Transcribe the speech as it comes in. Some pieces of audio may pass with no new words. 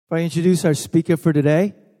Before I introduce our speaker for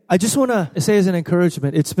today, I just want to say as an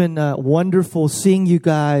encouragement, it's been wonderful seeing you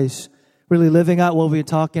guys really living out what we've been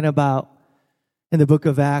talking about in the book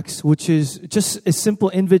of Acts, which is just a simple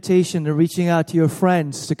invitation to reaching out to your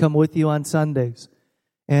friends to come with you on Sundays.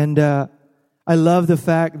 And I love the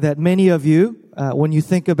fact that many of you, when you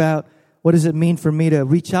think about what does it mean for me to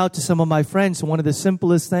reach out to some of my friends, one of the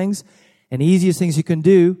simplest things and easiest things you can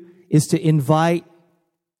do is to invite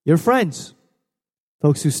your friends,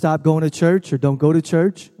 folks who stop going to church or don't go to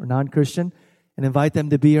church or non-Christian, and invite them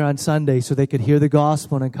to be here on Sunday so they could hear the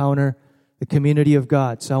gospel and encounter the community of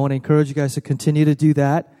God. So I want to encourage you guys to continue to do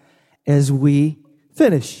that as we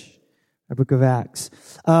finish our book of Acts.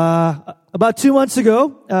 About 2 months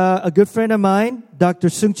ago, a good friend of mine, Dr.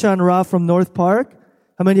 Sungchan Ra from North Park.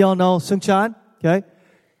 How many of y'all know Sungchan? Okay.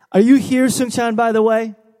 Are you here, Sungchan, by the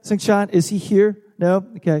way? Sungchan, is he here? No?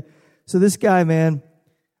 Okay. So this guy, man,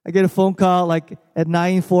 I get a phone call like at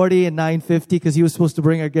 9:40 and 9:50 because he was supposed to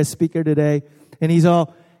bring our guest speaker today. And he's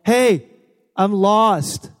all, hey, I'm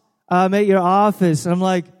lost. I'm at your office. And I'm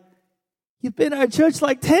like, you've been at our church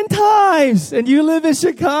like 10 times and you live in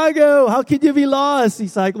Chicago. How could you be lost?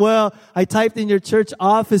 He's like, well, I typed in your church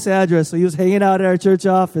office address. So he was hanging out at our church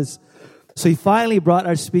office. So he finally brought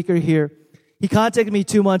our speaker here. He contacted me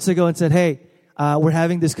 2 months ago and said, hey, we're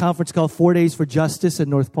having this conference called 4 Days for Justice in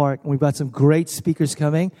North Park. And we've got some great speakers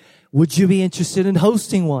coming. Would you be interested in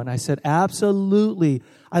hosting one? I said, absolutely.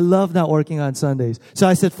 I love not working on Sundays. So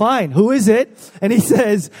I said, fine. Who is it? And he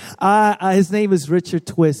says, his name is Richard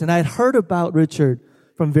Twist. And I had heard about Richard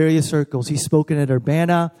from various circles. He's spoken at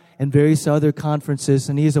Urbana and various other conferences,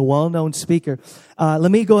 and he's a well-known speaker. Let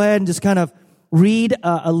me go ahead and just kind of read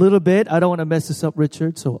a little bit. I don't want to mess this up,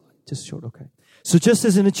 Richard, so just short, okay. So just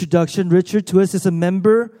as an introduction, Richard Twist is a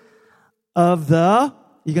member of the,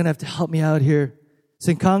 you're going to have to help me out here,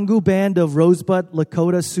 Sinkangu Band of Rosebud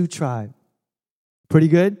Lakota Sioux Tribe. Pretty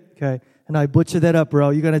good? Okay. And I butchered that up, bro.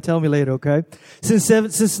 You're going to tell me later, okay? Since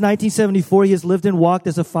 1974, he has lived and walked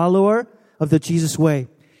as a follower of the Jesus way.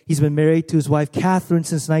 He's been married to his wife, Catherine,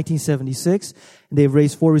 since 1976, and they've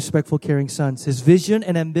raised 4 respectful, caring sons. His vision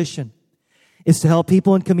and ambition is to help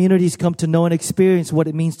people and communities come to know and experience what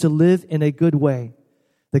it means to live in a good way.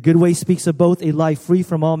 The good way speaks of both a life free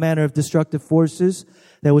from all manner of destructive forces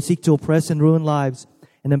that would seek to oppress and ruin lives,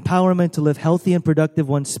 and empowerment to live healthy and productive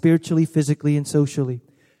ones spiritually, physically, and socially.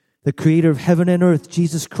 The creator of heaven and earth,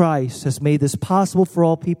 Jesus Christ, has made this possible for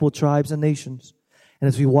all people, tribes, and nations. And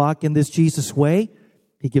as we walk in this Jesus way,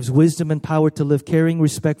 he gives wisdom and power to live caring,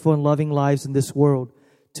 respectful, and loving lives in this world,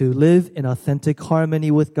 to live in authentic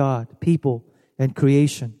harmony with God, people, and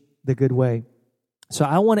creation, the good way. So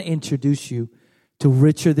I want to introduce you to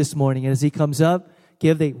Richard this morning. And as he comes up,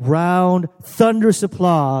 give a round, thunderous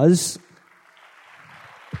applause.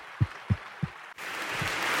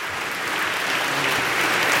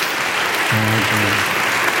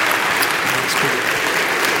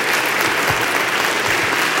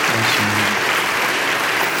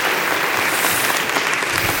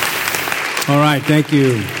 All right, thank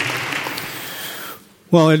you.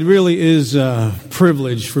 Well, it really is a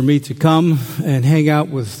privilege for me to come and hang out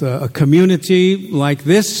with a community like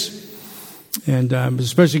this. And I'm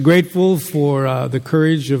especially grateful for the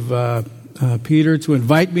courage of Peter to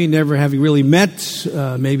invite me, never having really met,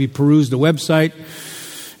 maybe perused the website.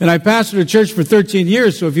 And I pastored a church for 13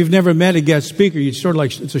 years, so if you've never met a guest speaker, you sort of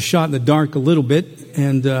like, it's a shot in the dark a little bit.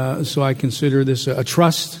 And so I consider this a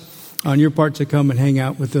trust on your part to come and hang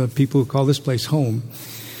out with the people who call this place home.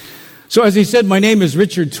 So as he said, my name is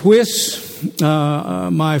Richard Twist.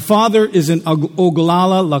 My father is an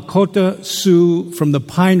Oglala Lakota Sioux from the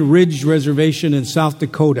Pine Ridge Reservation in South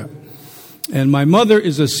Dakota. And my mother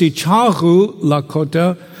is a Sichahu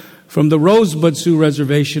Lakota from the Rosebud Sioux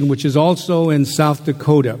Reservation, which is also in South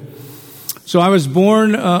Dakota. So I was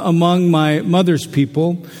born among my mother's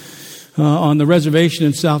people on the reservation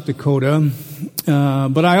in South Dakota.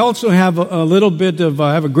 But I also have a little bit of,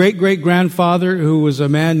 I have a great-great-grandfather who was a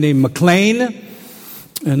man named McLean.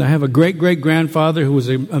 And I have a great-great-grandfather who was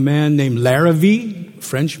a man named Larrivee,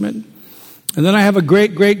 Frenchman. And then I have a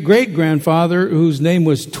great-great-great-grandfather whose name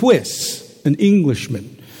was Twist, an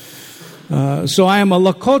Englishman. So I am a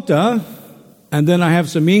Lakota, and then I have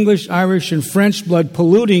some English, Irish, and French blood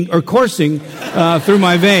polluting or coursing through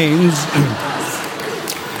my veins.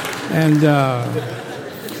 And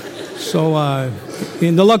so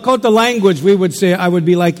in the Lakota language, we would say I would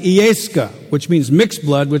be like Ieska, which means mixed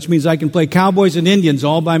blood, which means I can play cowboys and Indians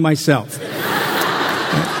all by myself.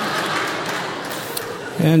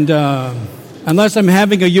 And unless I'm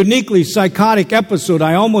having a uniquely psychotic episode,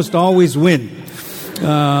 I almost always win.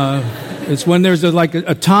 It's when there's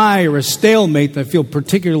a tie or a stalemate that I feel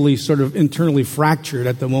particularly sort of internally fractured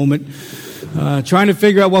at the moment. Trying to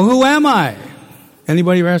figure out, well, who am I?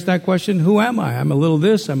 Anybody ever asked that question? Who am I? I'm a little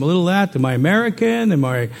this, I'm a little that. Am I American? Am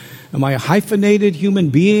I a hyphenated human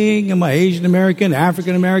being? Am I Asian American,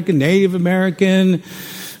 African American, Native American?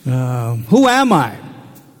 Who am I?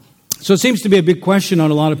 So it seems to be a big question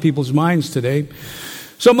on a lot of people's minds today.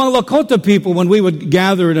 So among Lakota people, when we would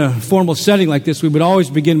gather in a formal setting like this, we would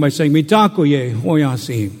always begin by saying, Mitakuye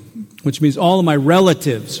Oyasi, which means all of my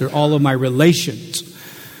relatives or all of my relations.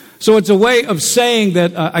 So it's a way of saying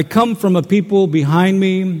that I come from a people behind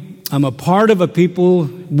me, I'm a part of a people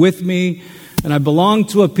with me, and I belong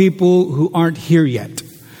to a people who aren't here yet.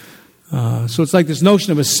 So it's like this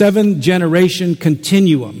notion of a 7-generation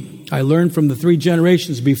continuum. I learned from the 3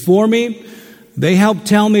 generations before me. They help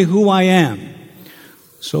tell me who I am.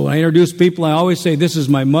 So when I introduce people, I always say, this is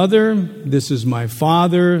my mother, this is my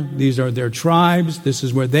father, these are their tribes, this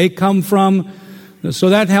is where they come from. So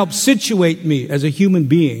that helps situate me as a human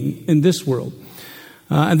being in this world.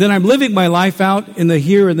 And then I'm living my life out in the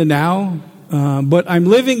here and the now, but I'm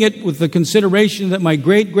living it with the consideration that my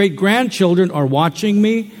great-great-grandchildren are watching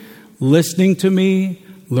me, listening to me,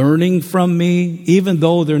 learning from me, even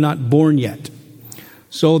though they're not born yet.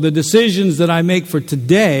 So the decisions that I make for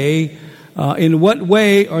today, in what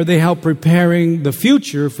way are they help preparing the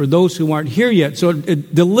future for those who aren't here yet? So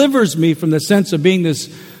it delivers me from the sense of being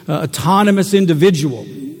this autonomous individual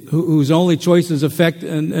whose only choices affect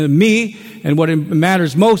me, and what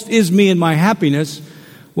matters most is me and my happiness.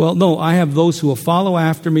 Well, no, I have those who will follow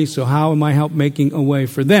after me, so how am I help making a way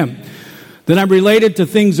for them? Then I'm related to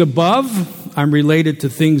things above, I'm related to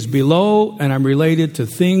things below, and I'm related to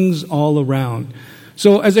things all around.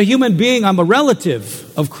 So as a human being, I'm a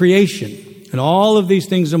relative of creation. And all of these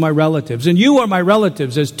things are my relatives. And you are my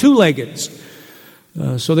relatives as two-leggeds.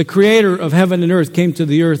 So the creator of heaven and earth came to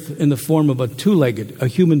the earth in the form of a two-legged, a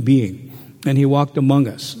human being. And he walked among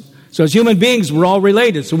us. So as human beings, we're all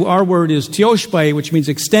related. So our word is tioshpai, which means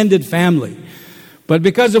extended family. But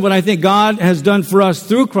because of what I think God has done for us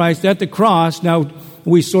through Christ at the cross, now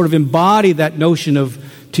we sort of embody that notion of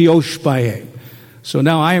tioshpai. So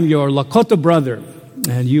now I am your Lakota brother.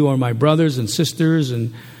 And you are my brothers and sisters.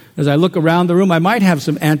 And as I look around the room, I might have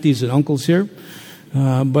some aunties and uncles here.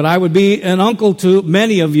 But I would be an uncle to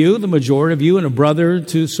many of you, the majority of you, and a brother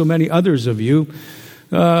to so many others of you.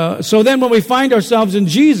 So then when we find ourselves in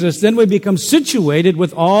Jesus, then we become situated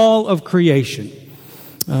with all of creation.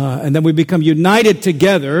 And then we become united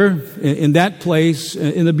together in that place,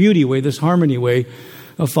 in the beauty way, this harmony way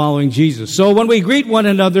of following Jesus. So when we greet one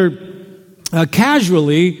another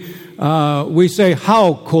casually, we say,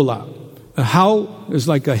 how kola. How is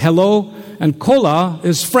like a hello, and kola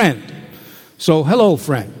is friend. So, hello,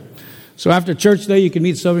 friend. So after church day, you can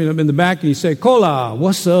meet somebody in the back and you say, kola,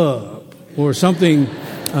 what's up? Or something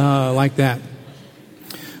like that.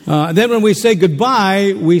 Then when we say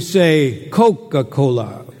goodbye, we say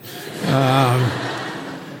Coca-Cola.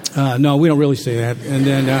 No, we don't really say that. And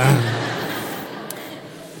then,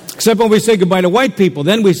 except when we say goodbye to white people,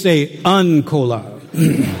 then we say un-cola.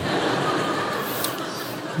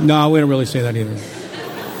 No, we don't really say that either.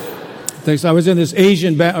 Thanks. I was in this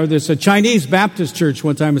this Chinese Baptist church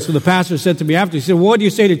one time, and so the pastor said to me after, he said, well, what do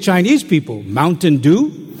you say to Chinese people? Mountain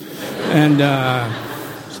Dew? And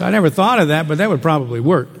so I never thought of that, but that would probably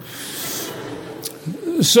work.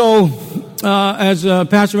 So, as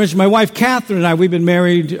Pastor mentioned, my wife Catherine and I, we've been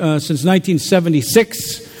married since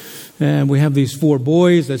 1976, and we have these 4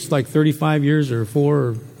 boys. That's like 35 years or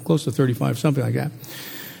close to 35, something like that.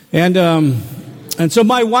 And so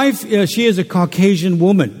my wife, she is a Caucasian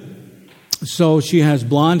woman. So she has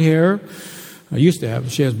blonde hair.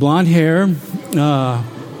 She has blonde hair.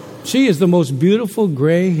 She is the most beautiful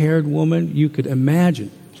gray-haired woman you could imagine.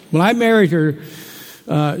 When I married her,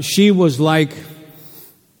 she was like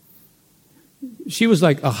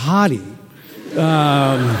a hottie.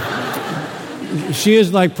 She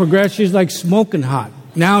is like progressive. She's like smoking hot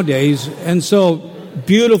nowadays. And so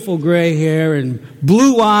beautiful gray hair and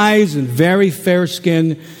blue eyes and very fair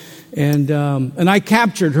skin. And I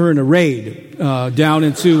captured her in a raid down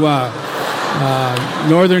into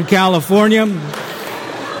Northern California.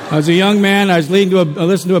 I was a young man. I was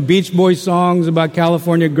listening to a Beach Boys songs about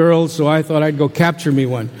California girls, so I thought I'd go capture me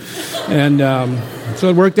one. And so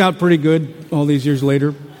it worked out pretty good all these years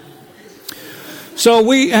later. So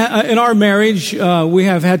we, in our marriage, we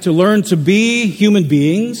have had to learn to be human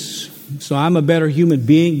beings. So I'm a better human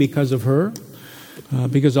being because of her.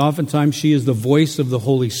 Because oftentimes she is the voice of the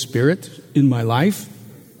Holy Spirit in my life.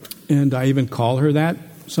 And I even call her that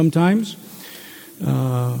sometimes.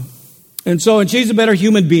 And she's a better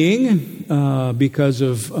human being because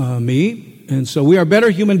of me. And so we are better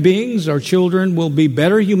human beings. Our children will be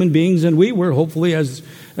better human beings than we were, hopefully, as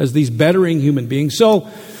these bettering human beings. So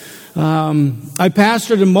I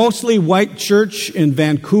pastored a mostly white church in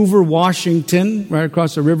Vancouver, Washington, right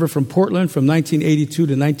across the river from Portland from 1982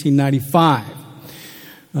 to 1995.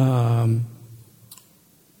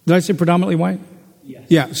 Did I say predominantly white? Yes.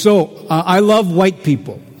 Yeah, so I love white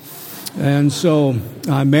people. And so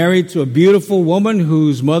I'm married to a beautiful woman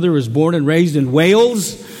whose mother was born and raised in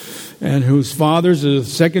Wales and whose father's a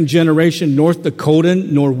second generation North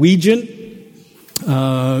Dakotan Norwegian.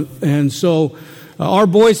 And so our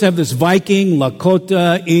boys have this Viking,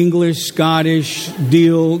 Lakota, English, Scottish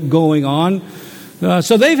deal going on.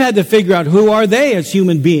 So they've had to figure out who are they as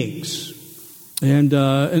human beings. And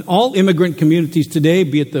all immigrant communities today,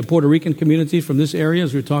 be it the Puerto Rican community from this area,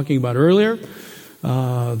 as we were talking about earlier,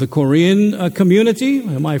 the Korean community,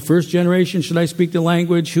 am I first generation? Should I speak the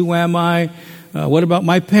language? Who am I? What about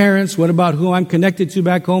my parents? What about who I'm connected to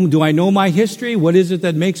back home? Do I know my history? What is it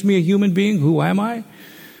that makes me a human being? Who am I?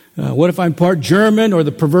 What if I'm part German or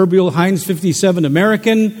the proverbial Heinz 57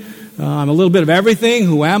 American? I'm a little bit of everything.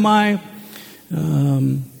 Who am I?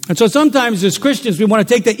 And so sometimes as Christians, we want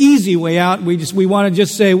to take the easy way out. We want to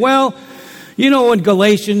just say, well, you know, in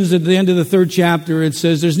Galatians at the end of the 3rd chapter, it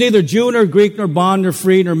says there's neither Jew nor Greek nor bond nor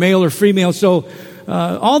free nor male or female. So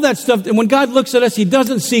all that stuff. And when God looks at us, he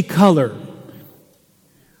doesn't see color.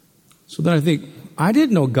 So then I think, I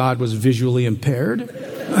didn't know God was visually impaired.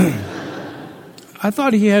 I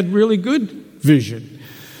thought he had really good vision.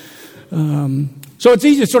 So it's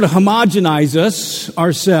easy to sort of homogenize us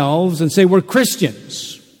ourselves and say we're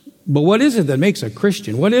Christians. But what is it that makes a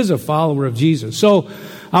Christian? What is a follower of Jesus? So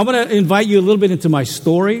I want to invite you a little bit into my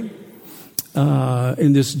story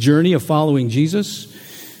in this journey of following Jesus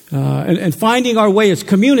and finding our way as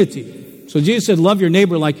community. So Jesus said, love your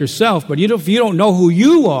neighbor like yourself. But if you don't know who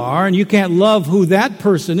you are and you can't love who that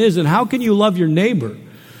person is, then how can you love your neighbor?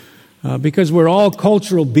 Because we're all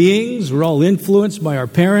cultural beings. We're all influenced by our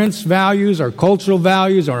parents' values, our cultural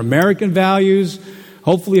values, our American values,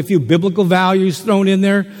 hopefully a few biblical values thrown in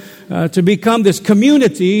there to become this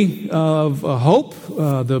community of hope,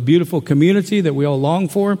 the beautiful community that we all long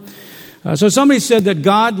for. So somebody said that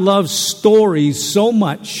God loves stories so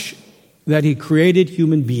much that he created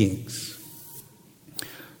human beings.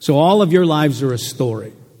 So all of your lives are a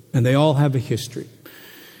story, and they all have a history.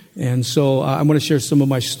 And so I'm going to share some of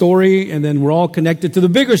my story, and then we're all connected to the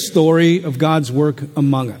bigger story of God's work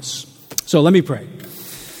among us. So let me pray.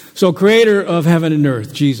 So Creator of heaven and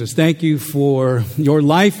earth, Jesus, thank you for your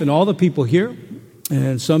life and all the people here.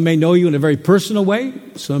 And some may know you in a very personal way.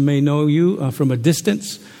 Some may know you from a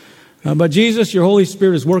distance. But Jesus, your Holy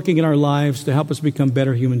Spirit is working in our lives to help us become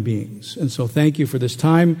better human beings. And so thank you for this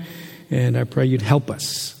time. And I pray you'd help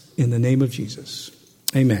us in the name of Jesus.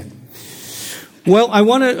 Amen. Well, I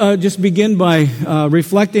want to just begin by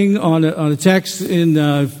reflecting on a text in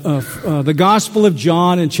the Gospel of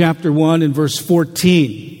John in chapter 1 and verse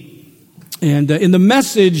 14. And in the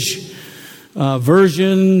Message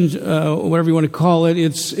version, whatever you want to call it,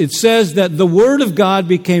 it says that the Word of God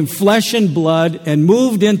became flesh and blood and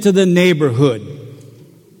moved into the neighborhood.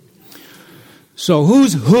 So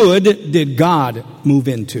whose hood did God move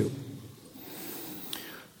into?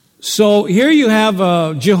 So here you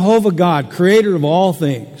have Jehovah God, creator of all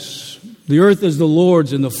things. The earth is the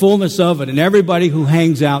Lord's and the fullness of it and everybody who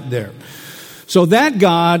hangs out there. So that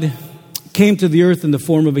God came to the earth in the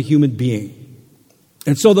form of a human being.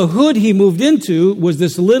 And so the hood he moved into was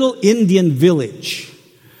this little Indian village.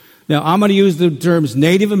 Now I'm going to use the terms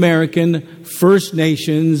Native American, First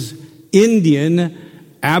Nations, Indian,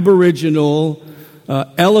 Aboriginal,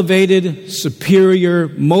 elevated, superior,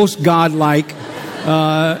 most godlike,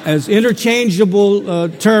 as interchangeable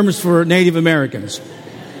terms for Native Americans.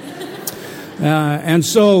 And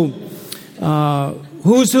so,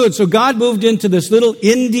 who's hood? So God moved into this little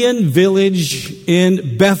Indian village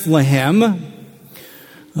in Bethlehem,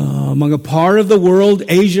 among a part of the world,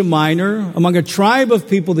 Asia Minor, among a tribe of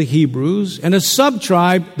people, the Hebrews, and a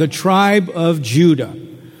sub-tribe, the tribe of Judah.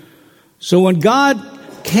 So when God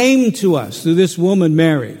came to us through this woman,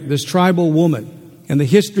 Mary, this tribal woman, and the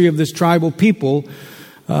history of this tribal people,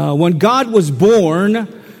 when God was born,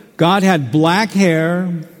 God had black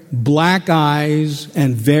hair, black eyes,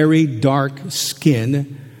 and very dark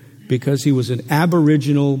skin because he was an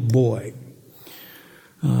Aboriginal boy.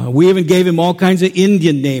 We even gave him all kinds of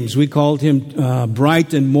Indian names. We called him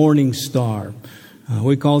Bright and Morning Star.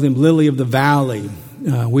 We called him Lily of the Valley.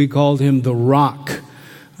 We called him the Rock.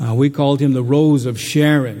 We called him the Rose of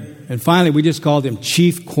Sharon. And finally, we just called him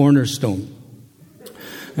Chief Cornerstone.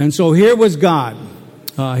 And so here was God.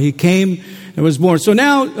 He came and was born. So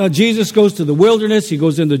now Jesus goes to the wilderness. He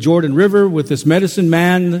goes into the Jordan River with this medicine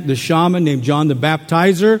man, the shaman named John the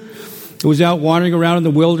Baptizer, who was out wandering around in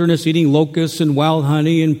the wilderness, eating locusts and wild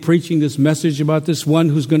honey and preaching this message about this one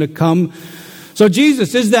who's going to come. So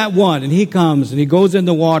Jesus is that one, and he comes and he goes in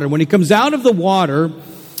the water. When he comes out of the water,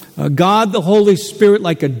 God the Holy Spirit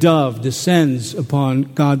like a dove descends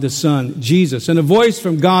upon God the Son, Jesus. And a voice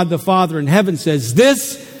from God the Father in heaven says,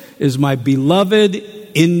 "This is my beloved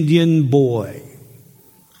Indian boy,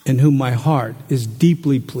 in whom my heart is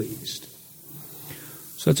deeply pleased."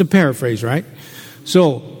 So that's a paraphrase, right?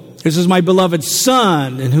 So, "This is my beloved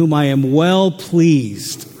Son, in whom I am well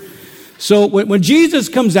pleased." So when Jesus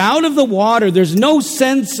comes out of the water, there's no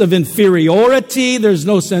sense of inferiority. There's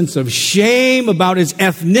no sense of shame about his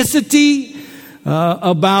ethnicity,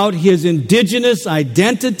 about his indigenous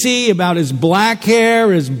identity, about his black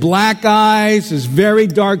hair, his black eyes, his very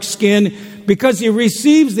dark skin, because he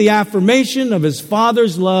receives the affirmation of his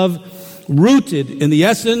Father's love, rooted in the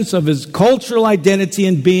essence of his cultural identity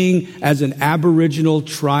and being as an Aboriginal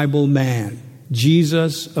tribal man,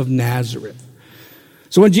 Jesus of Nazareth.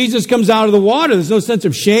 So when Jesus comes out of the water, there's no sense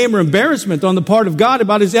of shame or embarrassment on the part of God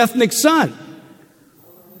about his ethnic son.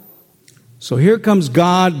 So here comes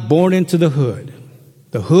God born into the hood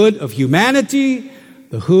of humanity,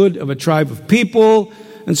 the hood of a tribe of people.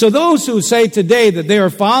 And so those who say today that they are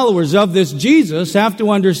followers of this Jesus have to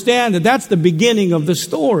understand that that's the beginning of the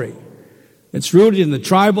story. It's rooted in the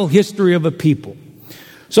tribal history of a people.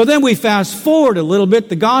 So then we fast forward a little bit.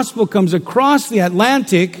 The gospel comes across the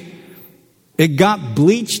Atlantic. It got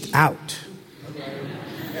bleached out.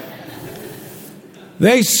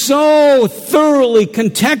 They so thoroughly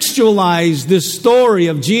contextualized this story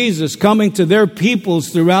of Jesus coming to their peoples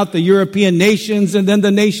throughout the European nations and then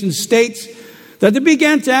the nation states that they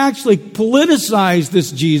began to actually politicize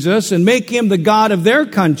this Jesus and make him the God of their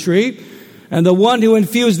country and the one who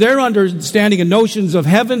infused their understanding and notions of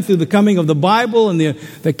heaven through the coming of the Bible and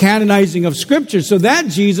the canonizing of Scripture. So that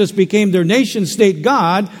Jesus became their nation state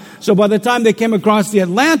God. So by the time they came across the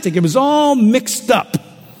Atlantic, it was all mixed up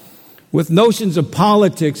with notions of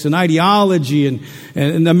politics and ideology.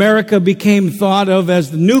 And America became thought of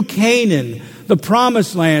as the new Canaan, the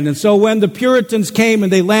promised land. And so when the Puritans came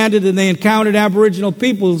and they landed and they encountered Aboriginal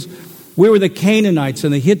peoples, we were the Canaanites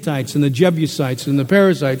and the Hittites and the Jebusites and the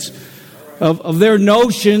Perizzites of their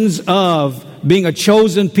notions of being a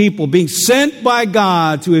chosen people, being sent by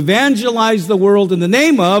God to evangelize the world in the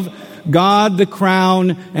name of God, the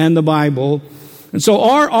crown, and the Bible. And so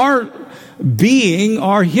our being,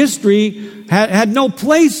 our history had no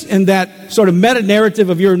place in that sort of meta-narrative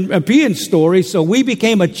of European story. So we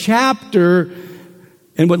became a chapter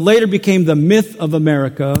in what later became the myth of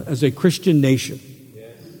America as a Christian nation.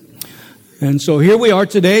 And so here we are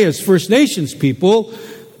today as First Nations people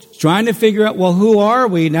trying to figure out, well, who are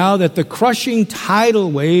we now that the crushing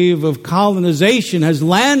tidal wave of colonization has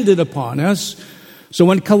landed upon us? So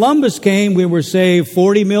when Columbus came, we were, say,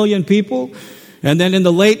 40 million people. And then in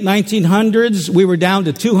the late 1900s, we were down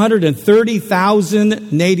to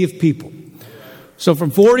 230,000 native people. So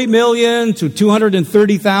from 40 million to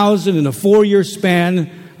 230,000 in a 4-year span,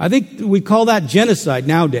 I think we call that genocide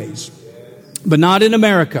nowadays. But not in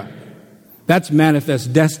America. That's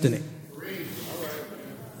manifest destiny,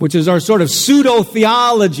 which is our sort of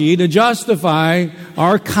pseudo-theology to justify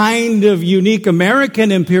our kind of unique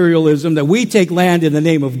American imperialism that we take land in the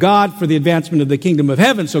name of God for the advancement of the kingdom of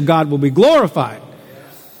heaven so God will be glorified.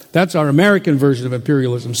 That's our American version of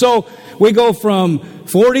imperialism. So we go from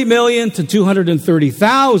 40 million to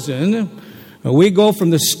 230,000. We go from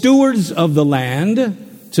the stewards of the land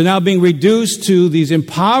to now being reduced to these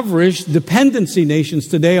impoverished dependency nations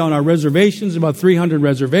today on our reservations, about 300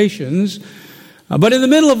 reservations. But in the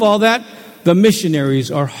middle of all that, the missionaries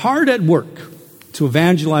are hard at work to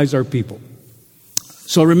evangelize our people.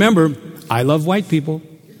 So remember, I love white people,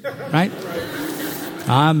 right?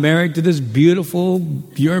 I'm married to this beautiful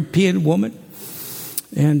European woman.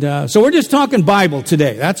 And so we're just talking Bible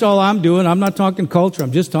today. That's all I'm doing. I'm not talking culture.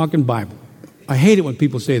 I'm just talking Bible. I hate it when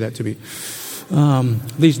people say that to me.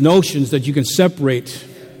 These notions that you can separate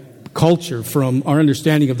culture from our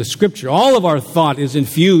understanding of the Scripture. All of our thought is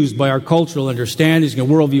infused by our cultural understandings and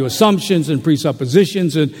worldview assumptions and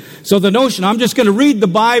presuppositions. And so the notion, I'm just going to read the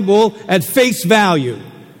Bible at face value.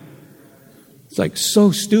 It's like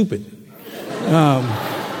so stupid.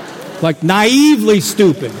 Like naively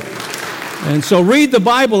stupid. And so read the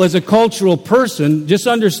Bible as a cultural person. Just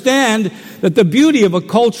understand that the beauty of a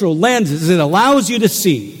cultural lens is it allows you to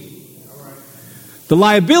see. The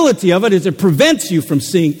liability of it is it prevents you from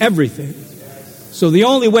seeing everything. So the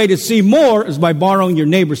only way to see more is by borrowing your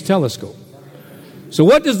neighbor's telescope. So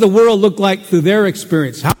what does the world look like through their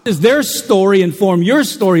experience? How does their story inform your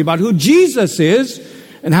story about who Jesus is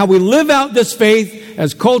and how we live out this faith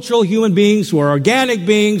as cultural human beings who are organic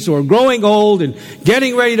beings, who are growing old and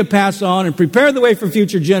getting ready to pass on and prepare the way for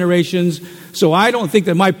future generations? So I don't think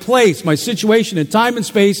that my place, my situation in time and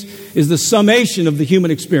space is the summation of the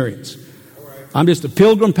human experience. I'm just a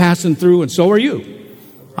pilgrim passing through, and so are you.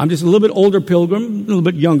 I'm just a little bit older pilgrim, a little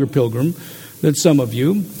bit younger pilgrim than some of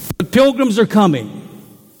you. But pilgrims are coming.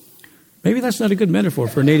 Maybe that's not a good metaphor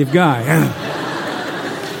for a native guy.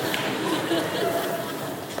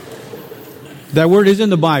 That word is in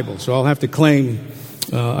the Bible, so I'll have to claim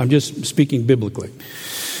I'm just speaking biblically.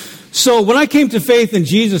 So when I came to faith in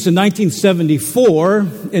Jesus in 1974,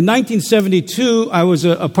 in 1972, I was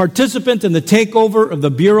a participant in the takeover of the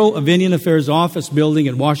Bureau of Indian Affairs office building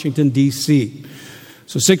in Washington, D.C.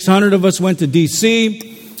 So 600 of us went to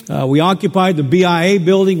D.C., we occupied the BIA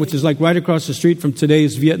building, which is like right across the street from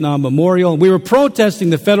today's Vietnam Memorial. And we were protesting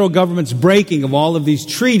the federal government's breaking of all of these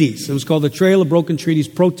treaties. It was called the Trail of Broken Treaties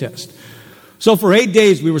protest. So for 8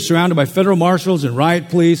 days, we were surrounded by federal marshals and riot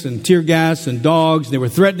police and tear gas and dogs. They were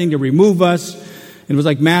threatening to remove us. And it was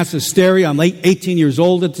like mass hysteria. I'm 18 years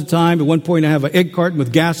old at the time. At one point, I have an egg carton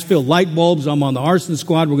with gas-filled light bulbs. I'm on the arson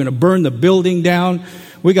squad. We're going to burn the building down.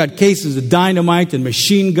 We got cases of dynamite and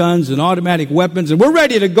machine guns and automatic weapons, and we're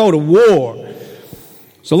ready to go to war.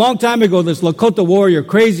 So a long time ago, this Lakota warrior,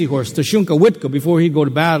 Crazy Horse, Tashunka Witka, before he'd go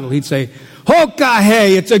to battle, he'd say,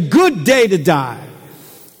 "Hokahe, it's a good day to die."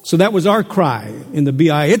 So that was our cry in the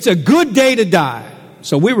BI. It's a good day to die.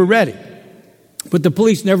 So we were ready. But the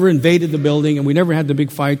police never invaded the building, and we never had the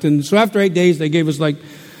big fight. And so after 8 days, they gave us like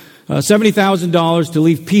 $70,000 to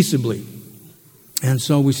leave peaceably. And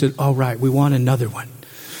so we said, all right, we want another one.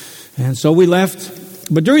 And so we left.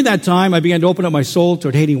 But during that time, I began to open up my soul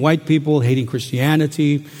toward hating white people, hating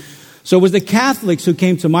Christianity. So it was the Catholics who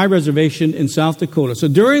came to my reservation in South Dakota. So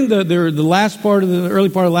during the early part of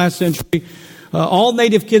the last century, all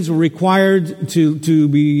Native kids were required to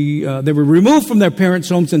be, they were removed from their parents'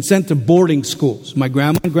 homes and sent to boarding schools. My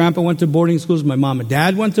grandma and grandpa went to boarding schools. My mom and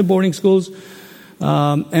dad went to boarding schools.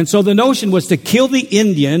 And so the notion was to kill the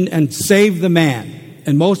Indian and save the man.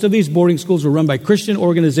 And most of these boarding schools were run by Christian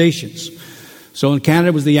organizations. So in Canada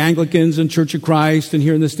it was the Anglicans and Church of Christ, and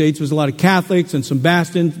here in the States it was a lot of Catholics and some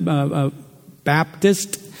Baptist.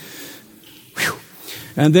 Whew.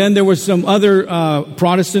 And then there were some other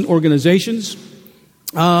Protestant organizations.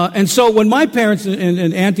 And so when my parents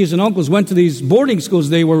and aunties and uncles went to these boarding schools,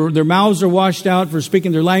 their mouths were washed out for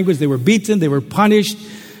speaking their language. They were beaten. They were punished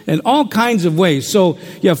in all kinds of ways. So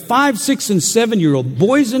you have 5, 6, and 7-year-old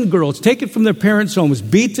boys and girls taken from their parents' homes,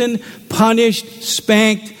 beaten, punished,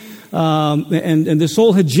 spanked, and this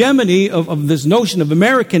whole hegemony of this notion of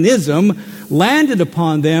Americanism landed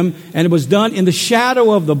upon them, and it was done in the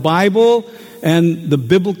shadow of the Bible and the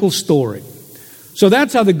biblical story. So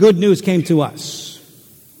that's how the good news came to us.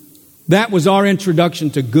 That was our introduction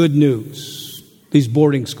to good news, these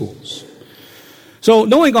boarding schools. So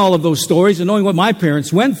knowing all of those stories and knowing what my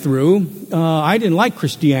parents went through, I didn't like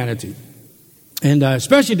Christianity. And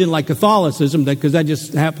especially didn't like Catholicism, because that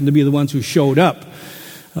just happened to be the ones who showed up.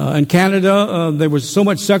 In Canada, there was so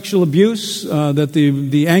much sexual abuse that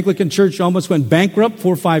the Anglican Church almost went bankrupt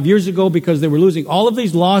 4 or 5 years ago because they were losing all of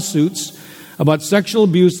these lawsuits about sexual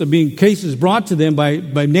abuse, of being cases brought to them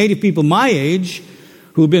by Native people my age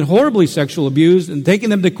who had been horribly sexual abused, and taking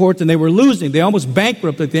them to court, and they were losing. They almost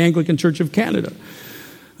bankrupted the Anglican Church of Canada.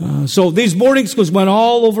 So these boarding schools went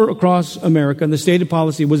all over across America, and the stated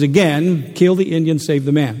policy was, again, kill the Indian, save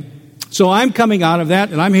the man. So I'm coming out of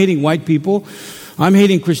that, and I'm hating white people. I'm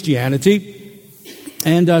hating Christianity.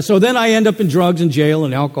 And so then I end up in drugs and jail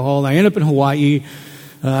and alcohol, and I end up in Hawaii,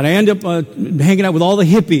 and I end up hanging out with all the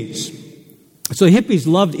hippies. So the hippies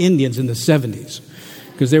loved Indians in the 70s.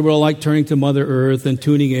 Because they were all like turning to Mother Earth and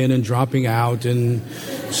tuning in and dropping out. And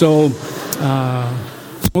so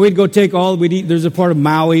we'd go we'd eat, there's a part of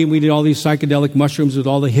Maui, we'd eat all these psychedelic mushrooms with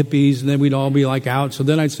all the hippies, and then we'd all be like out. So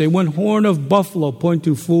then I'd say, when horn of buffalo point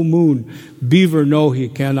to full moon, beaver know he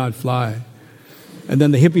cannot fly. And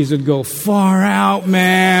then the hippies would go, far out,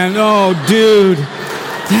 man. Oh, dude,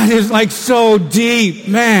 that is like so deep,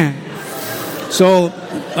 man. So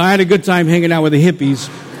I had a good time hanging out with the hippies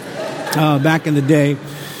back in the day.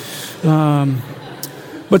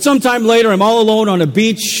 But sometime later, I'm all alone on a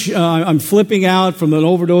beach. I'm flipping out from an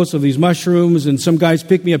overdose of these mushrooms, and some guys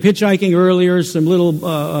picked me up hitchhiking earlier. Some little,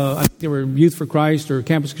 I think they were Youth for Christ or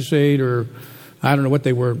Campus Crusade, or I don't know what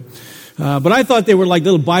they were. But I thought they were like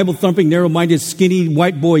little Bible-thumping, narrow-minded, skinny,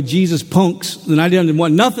 white boy Jesus punks, and I didn't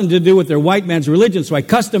want nothing to do with their white man's religion, so I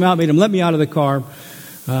cussed them out, made them let me out of the car.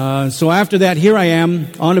 So after that, here I am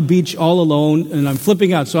on a beach all alone, and I'm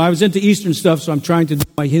flipping out. So I was into Eastern stuff, so I'm trying to do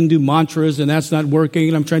my Hindu mantras, and that's not working.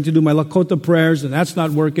 And I'm trying to do my Lakota prayers, and that's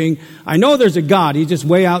not working. I know there's a God. He's just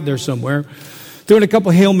way out there somewhere. Doing a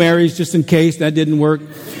couple Hail Marys just in case. That didn't work.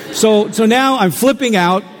 So now I'm flipping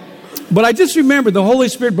out. But I just remember the Holy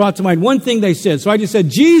Spirit brought to mind one thing they said. So I just said,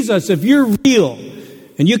 Jesus, if you're real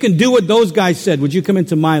and you can do what those guys said, would you come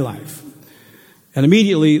into my life? And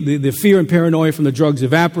immediately the fear and paranoia from the drugs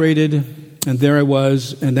evaporated. And there I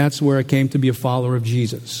was. And that's where I came to be a follower of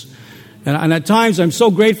Jesus. And at times I'm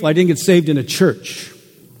so grateful I didn't get saved in a church.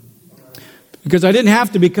 Because I didn't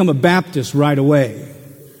have to become a Baptist right away.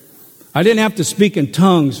 I didn't have to speak in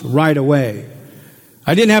tongues right away.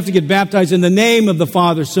 I didn't have to get baptized in the name of the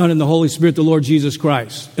Father, Son, and the Holy Spirit, the Lord Jesus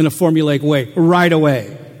Christ, in a formulaic way, right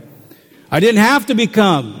away. I didn't have to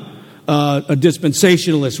become a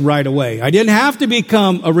dispensationalist right away. I didn't have to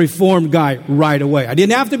become a Reformed guy right away. I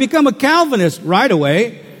didn't have to become a Calvinist right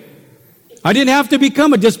away. I didn't have to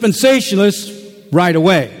become a dispensationalist right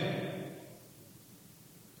away.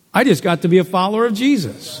 I just got to be a follower of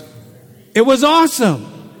Jesus. It was awesome.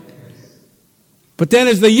 But then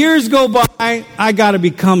as the years go by, I got to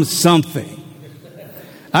become something.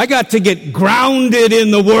 I got to get grounded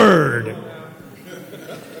in the Word.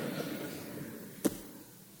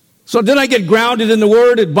 So did I get grounded in the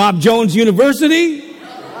Word at Bob Jones University?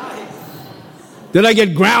 Did I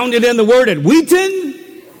get grounded in the Word at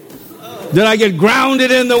Wheaton? Did I get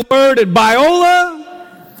grounded in the Word at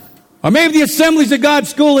Biola? Or maybe the Assemblies of God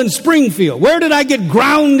School in Springfield? Where did I get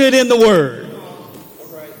grounded in the Word?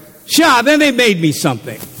 Then they made me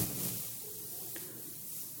something.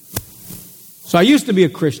 So I used to be a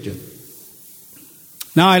Christian.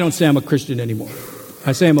 Now I don't say I'm a Christian anymore.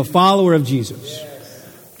 I say I'm a follower of Jesus.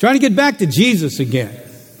 Trying to get back to Jesus again.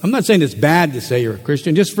 I'm not saying it's bad to say you're a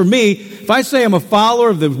Christian. Just for me, if I say I'm a follower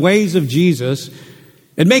of the ways of Jesus,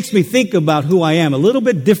 it makes me think about who I am a little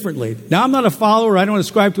bit differently. Now I'm not a follower. I don't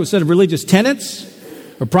ascribe to a set of religious tenets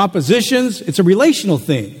or propositions. It's a relational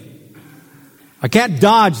thing. I can't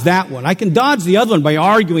dodge that one. I can dodge the other one by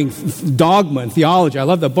arguing dogma and theology. I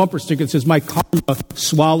love that bumper sticker that says, my karma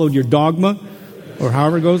swallowed your dogma, or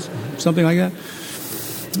however it goes, something like that.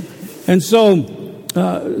 And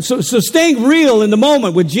so staying real in the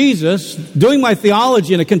moment with Jesus, doing my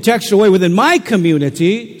theology in a contextual way within my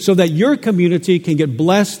community so that your community can get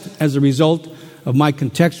blessed as a result of my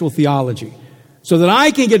contextual theology. So that I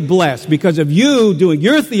can get blessed because of you doing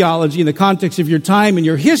your theology in the context of your time and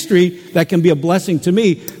your history, that can be a blessing to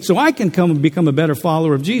me, so I can come and become a better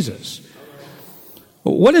follower of Jesus.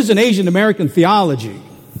 What is an Asian American theology?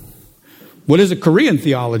 What is a Korean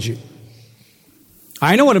theology?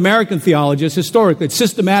 I know what American theology is historically. It's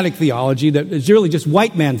systematic theology that is really just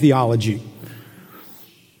white man theology.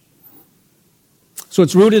 So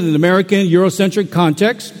it's rooted in an American Eurocentric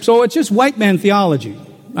context, so it's just white man theology.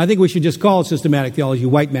 I think we should just call systematic theology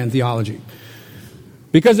white man theology.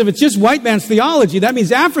 Because if it's just white man's theology, that means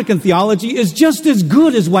African theology is just as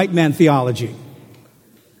good as white man theology.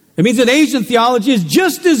 It means that Asian theology is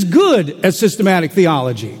just as good as systematic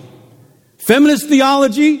theology. Feminist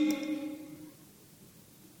theology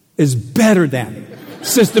is better than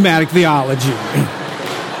systematic theology.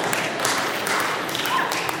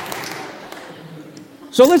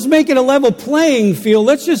 So let's make it a level playing field.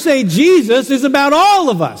 Let's just say Jesus is about all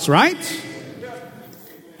of us, right?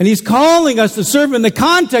 And He's calling us to serve in the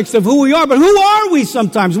context of who we are. But who are we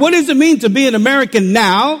sometimes? What does it mean to be an American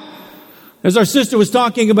now? As our sister was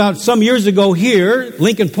talking about some years ago here,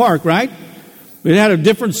 Lincoln Park, right? We had a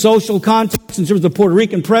different social context in terms of the Puerto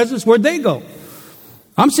Rican presence. Where'd they go?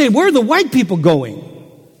 I'm saying, where are the white people going?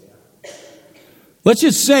 Let's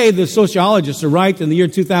just say the sociologists are right. In the year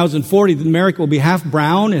 2040, America will be half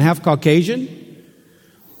brown and half Caucasian.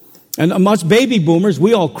 And amongst baby boomers,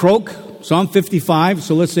 we all croak. So I'm 55,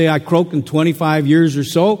 so let's say I croak in 25 years or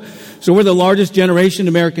so. So we're the largest generation in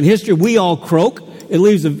American history. We all croak. It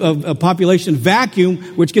leaves a population vacuum,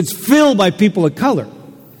 which gets filled by people of color.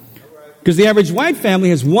 Because the average white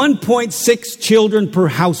family has 1.6 children per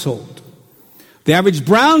household. The average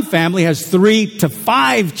brown family has 3 to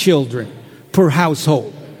 5 children per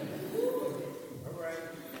household.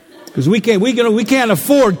 Because we can't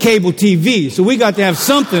afford cable TV, so we got to have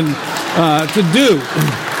something to do.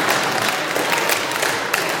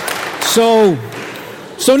 So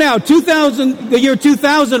now the year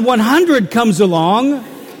 2100 comes along,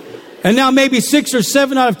 and now maybe 6 or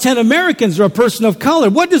 7 out of 10 Americans are a person of color.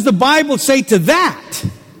 What does the Bible say to that?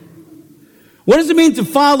 What does it mean to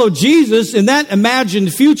follow Jesus in that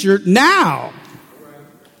imagined future now?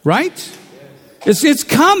 Right? It's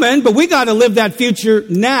coming, but we got to live that future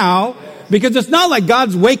now, because it's not like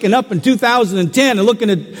God's waking up in 2010 and looking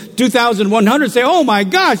at 2100 and say, oh my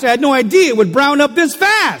gosh, I had no idea it would brown up this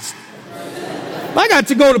fast. I got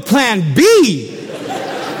to go to plan B.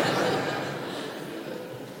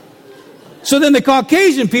 So then the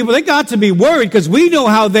Caucasian people, they got to be worried, because we know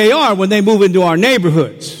how they are when they move into our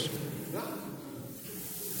neighborhoods.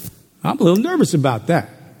 I'm a little nervous about that.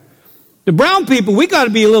 The brown people, we got to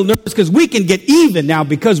be a little nervous because we can get even now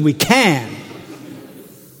because we can.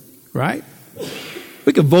 Right?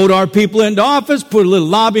 We can vote our people into office, put a little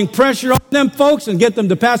lobbying pressure on them folks, and get them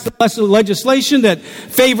to pass the legislation that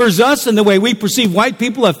favors us and the way we perceive white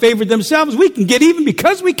people have favored themselves. We can get even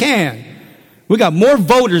because we can. We got more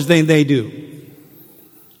voters than they do.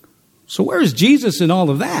 So where is Jesus in all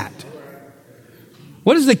of that?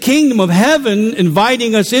 What is the kingdom of heaven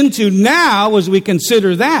inviting us into now as we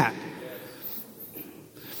consider that?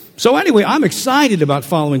 So anyway, I'm excited about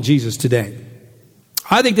following Jesus today.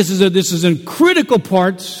 I think this is a critical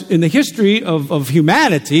part in the history of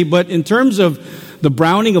humanity, but in terms of the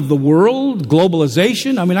browning of the world,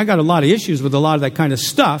 globalization, I mean, I got a lot of issues with a lot of that kind of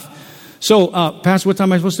stuff. So, Pastor, what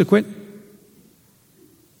time am I supposed to quit?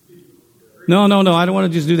 No, I don't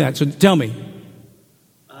want to just do that. So tell me.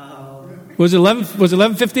 Was it 11? Was it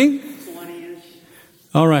 11:15? 20-ish.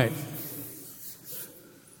 All right.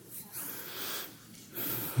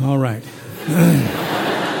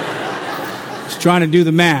 Just trying to do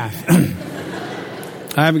the math.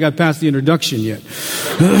 I haven't got past the introduction yet.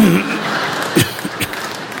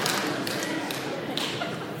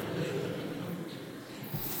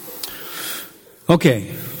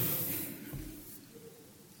 Okay.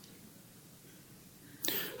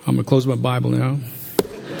 I'm going to close my Bible now.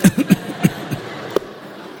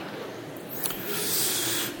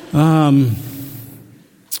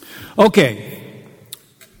 Okay.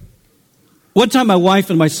 One time my wife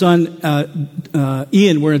and my son,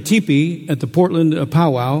 Ian, were in a teepee at the Portland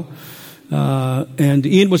powwow. And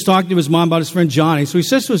Ian was talking to his mom about his friend Johnny. So he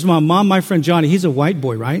says to his mom, Mom, my friend Johnny, he's a white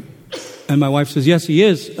boy, right? And my wife says, yes, he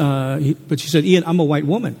is. But she said, Ian, I'm a white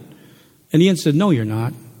woman. And Ian said, no, you're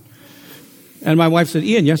not. And my wife said,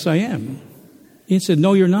 Ian, yes, I am. Ian said,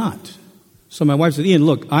 no, you're not. So my wife said, Ian,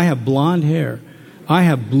 look, I have blonde hair. I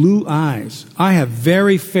have blue eyes. I have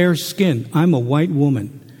very fair skin. I'm a white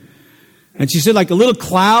woman. And she said, like a little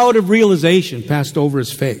cloud of realization passed over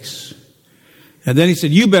his face. And then he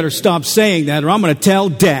said, you better stop saying that or I'm going to tell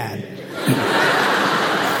Dad.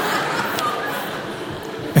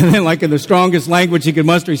 And then, like in the strongest language he could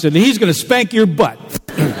muster, he said, he's going to spank your butt.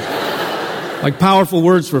 Like powerful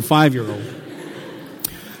words for a 5-year-old.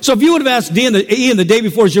 So if you would have asked Ian the day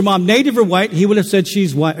before, is your mom native or white? He would have said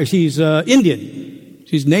she's white, she's Indian.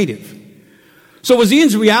 She's native. So was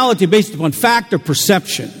Ian's reality based upon fact or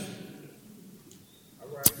perception?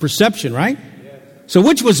 Perception, right? So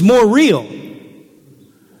which was more real?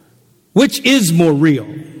 Which is more real?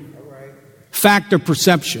 Fact or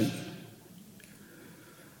perception?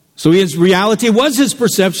 So Ian's reality was his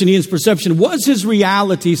perception. Ian's perception was his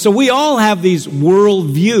reality. So we all have these world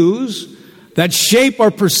views that shape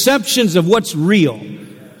our perceptions of what's real.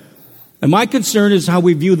 And my concern is how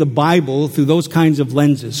we view the Bible through those kinds of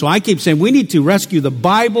lenses. So I keep saying we need to rescue the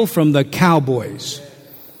Bible from the cowboys.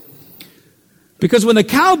 Because when the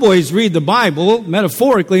cowboys read the Bible,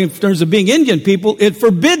 metaphorically, in terms of being Indian people, it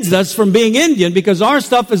forbids us from being Indian because our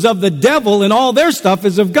stuff is of the devil and all their stuff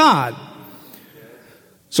is of God.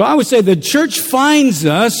 So I would say the church finds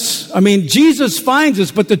us, Jesus finds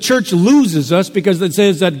us, but the church loses us because it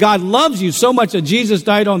says that God loves you so much that Jesus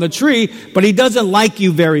died on the tree, but He doesn't like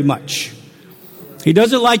you very much. He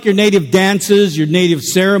doesn't like your native dances, your native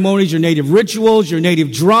ceremonies, your native rituals, your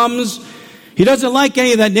native drums. He doesn't like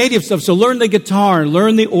any of that native stuff, so learn the guitar and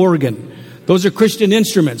learn the organ. Those are Christian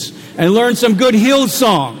instruments. And learn some good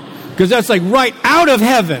Hillsong, because that's like right out of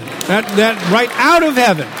heaven. That right out of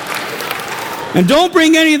heaven. And don't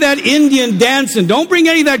bring any of that Indian dancing. Don't bring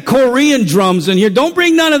any of that Korean drums in here. Don't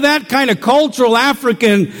bring none of that kind of cultural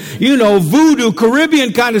African, voodoo,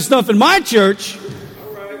 Caribbean kind of stuff in my church.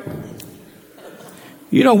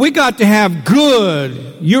 We got to have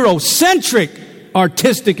good, Eurocentric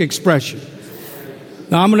artistic expression.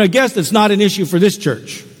 Now, I'm going to guess that's not an issue for this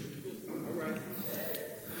church.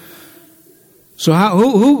 So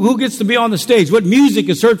who gets to be on the stage? What music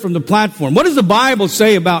is heard from the platform? What does the Bible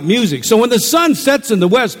say about music? So when the sun sets in the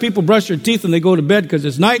west, people brush their teeth and they go to bed because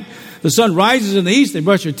it's night. The sun rises in the east, they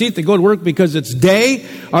brush their teeth, they go to work because it's day.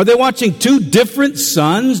 Are they watching two different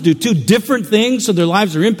suns do two different things so their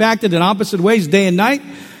lives are impacted in opposite ways day and night?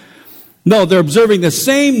 No, they're observing the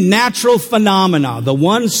same natural phenomena. The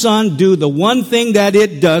one sun do the one thing that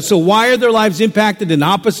it does. So why are their lives impacted in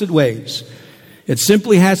opposite ways? It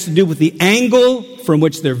simply has to do with the angle from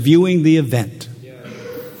which they're viewing the event.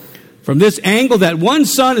 From this angle, that one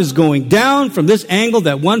sun is going down. From this angle,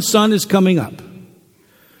 that one sun is coming up.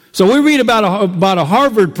 So we read about a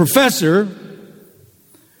Harvard professor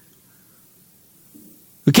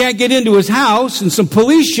who can't get into his house, and some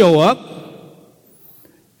police show up.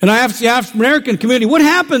 And I asked the African American community, what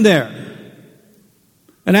happened there?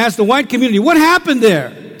 And I asked the white community, what happened there?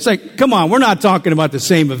 It's like, come on, we're not talking about the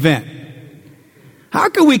same event. How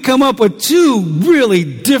can we come up with two really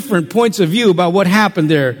different points of view about what happened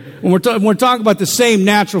there when we're talking about the same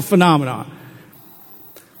natural phenomenon?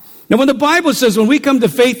 Now, when the Bible says when we come to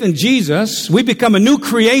faith in Jesus, we become a new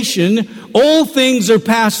creation, all things are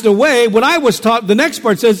passed away. What I was taught, the next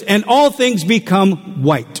part says, and all things become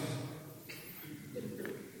white.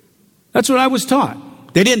 That's what I was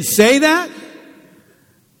taught. They didn't say that.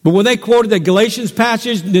 But when they quoted the Galatians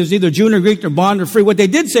passage, there's neither Jew nor Greek nor bond nor free. What they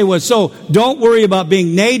did say was, so don't worry about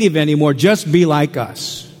being native anymore. Just be like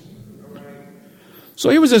us. So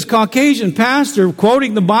here was this Caucasian pastor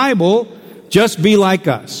quoting the Bible, just be like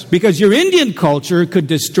us. Because your Indian culture could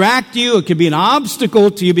distract you. It could be an obstacle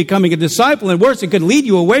to you becoming a disciple. And worse, it could lead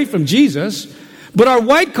you away from Jesus. But our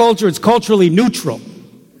white culture, it's culturally neutral.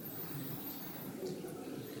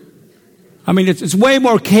 I mean, it's way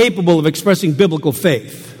more capable of expressing biblical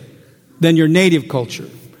faith than your native culture.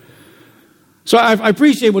 So I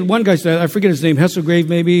appreciate what one guy said. I forget his name, Hesselgrave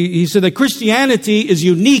maybe. He said that Christianity is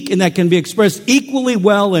unique in that can be expressed equally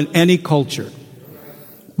well in any culture.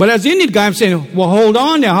 But as an Indian guy, I'm saying, well, hold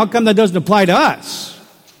on now. How come that doesn't apply to us?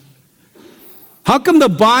 How come the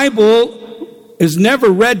Bible is never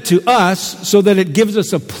read to us so that it gives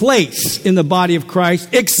us a place in the body of Christ,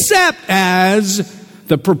 except as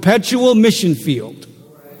the perpetual mission field?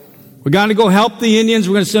 We're going to go help the Indians.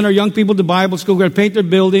 We're going to send our young people to Bible school. We're going to paint their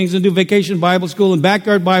buildings and do vacation Bible school and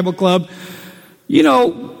backyard Bible club. You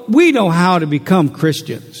know, we know how to become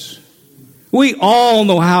Christians. We all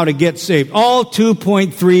know how to get saved. All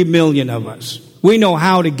 2.3 million of us. We know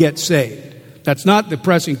how to get saved. That's not the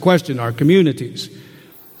pressing question in our communities.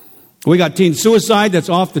 We got teen suicide that's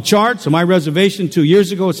off the charts. On my reservation 2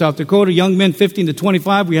 years ago in South Dakota, young men 15 to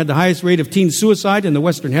 25, we had the highest rate of teen suicide in the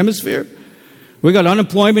Western Hemisphere. We got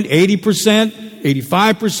unemployment 80%,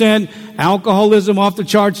 85%, alcoholism off the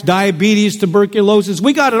charts, diabetes, tuberculosis.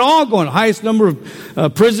 We got it all going. Highest number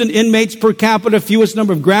of prison inmates per capita, fewest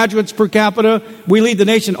number of graduates per capita. We lead the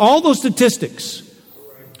nation. All those statistics.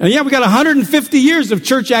 And yeah, we got 150 years of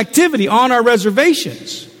church activity on our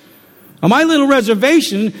reservations. On my little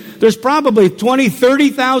reservation, there's probably 20,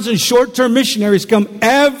 30,000 short-term missionaries come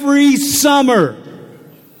every summer.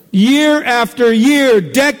 Year after year,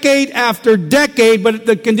 decade after decade, but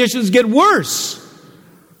the conditions get worse.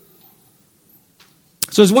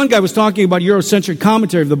 So as one guy was talking about Eurocentric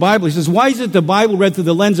commentary of the Bible, he says, why is it the Bible read through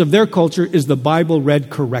the lens of their culture is the Bible read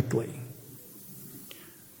correctly?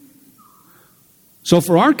 So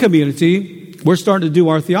for our community, we're starting to do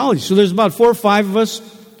our theology. So there's about 4 or 5 of us.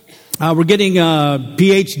 We're getting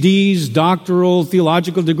PhDs, doctoral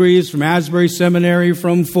theological degrees from Asbury Seminary,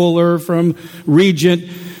 from Fuller, from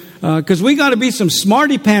Regent, because we got to be some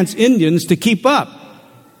smarty pants Indians to keep up.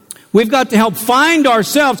 We've got to help find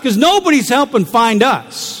ourselves because nobody's helping find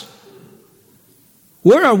us.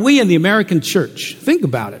 Where are we in the American church? Think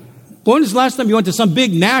about it. When was the last time you went to some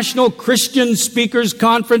big national Christian speakers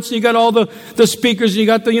conference? And you got all the speakers, and you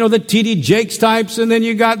got the T.D. Jakes types, and then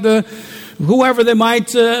you got the whoever they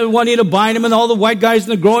might, Juanita Bynum, and all the white guys,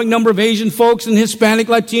 and the growing number of Asian folks and Hispanic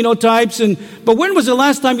Latino types. But when was the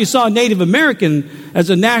last time you saw a Native American as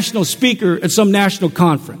a national speaker at some national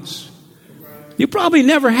conference? You probably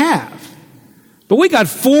never have. But we got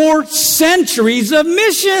 4 centuries of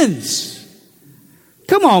missions.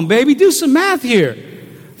 Come on, baby, do some math here.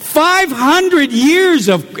 500 years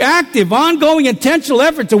of active, ongoing, intentional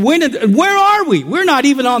effort to win it. Where are we? We're not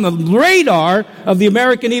even on the radar of the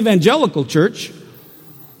American evangelical church,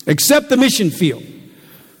 except the mission field.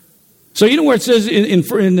 So you know where it says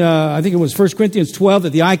in I think it was 1 Corinthians 12 that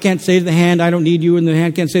the eye can't say to the hand, I don't need you, and the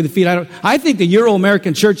hand can't say to the feet, I don't. I think the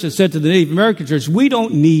Euro-American church has said to the Native American church, we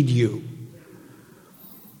don't need you.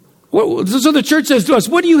 So the church says to us,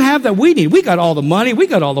 what do you have that we need? We got all the money, we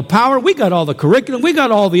got all the power, we got all the curriculum, we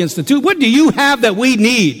got all the institute. What do you have that we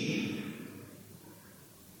need?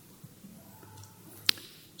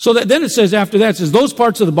 So then it says after that, it says those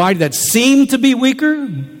parts of the body that seem to be weaker,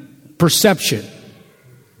 perception.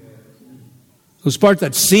 Those parts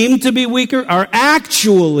that seem to be weaker are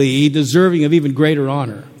actually deserving of even greater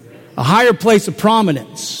honor, a higher place of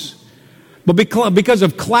prominence. But because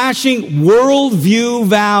of clashing worldview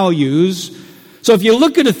values, so if you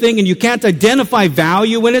look at a thing and you can't identify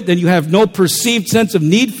value in it, then you have no perceived sense of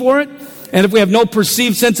need for it. And if we have no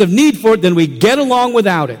perceived sense of need for it, then we get along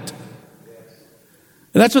without it.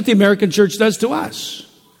 And that's what the American church does to us.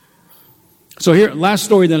 So here, last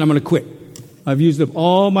story, then I'm going to quit. I've used up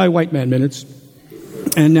all my white man minutes.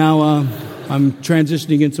 And now I'm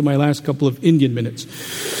transitioning into my last couple of Indian minutes.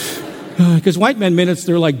 Because white man minutes,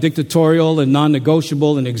 they're like dictatorial and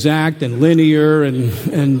non-negotiable and exact and linear.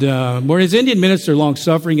 And whereas Indian minutes are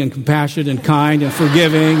long-suffering and compassionate and kind and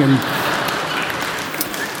forgiving. And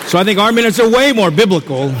so I think our minutes are way more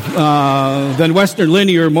biblical than Western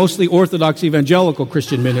linear, mostly Orthodox evangelical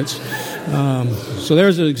Christian minutes. So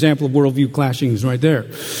there's an example of worldview clashings right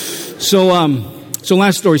there. So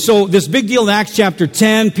last story. So this big deal in Acts chapter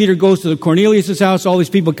 10, Peter goes to the Cornelius' house. All these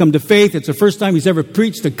people come to faith. It's the first time he's ever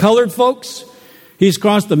preached to colored folks. He's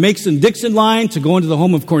crossed the Mason-Dixon line to go into the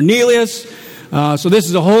home of Cornelius. So this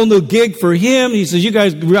is a whole new gig for him. He says, you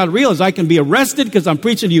guys got to realize I can be arrested because I'm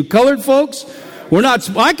preaching to you colored folks.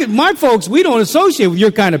 My folks, we don't associate with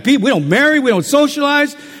your kind of people. We don't marry. We don't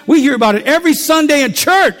socialize. We hear about it every Sunday in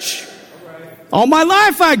church. All my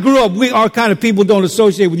life I grew up, our kind of people don't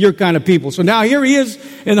associate with your kind of people. So now here he is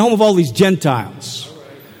in the home of all these Gentiles.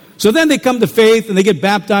 So then they come to faith and they get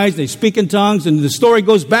baptized, they speak in tongues, and the story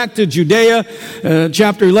goes back to Judea,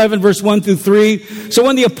 chapter 11, verse 1 through 3. So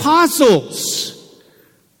when the apostles,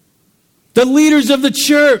 the leaders of the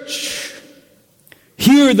church,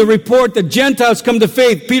 hear the report that Gentiles come to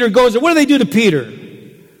faith, Peter goes, and what do they do to Peter?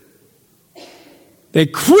 They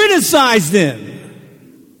criticize them.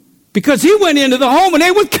 Because he went into the home and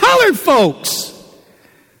they were colored folks.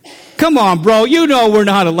 Come on, bro. You know we're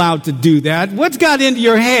not allowed to do that. What's got into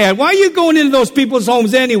your head? Why are you going into those people's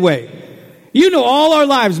homes anyway? You know all our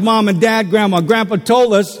lives, mom and dad, grandma, grandpa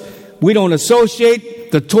told us we don't associate.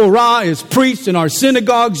 The Torah is preached in our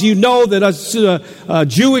synagogues. You know that us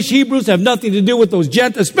Jewish Hebrews have nothing to do with those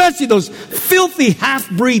Gentiles, especially those filthy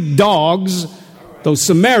half-breed dogs, those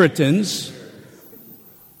Samaritans.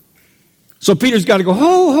 So Peter's got to go,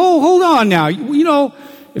 hold on now. You know,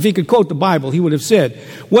 if he could quote the Bible, he would have said,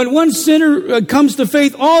 when one sinner comes to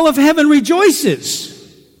faith, all of heaven rejoices.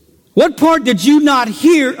 What part did you not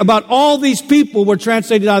hear about all these people were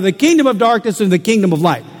translated out of the kingdom of darkness into the kingdom of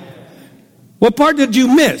light? What part did you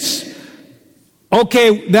miss?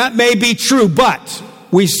 Okay, that may be true, but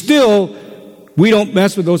we don't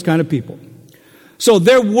mess with those kind of people. So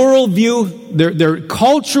their worldview, their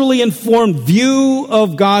culturally informed view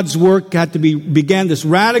of God's work began this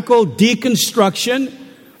radical deconstruction,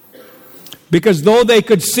 because though they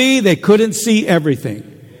could see, they couldn't see everything.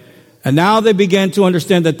 And now they began to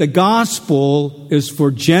understand that the gospel is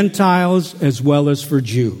for Gentiles as well as for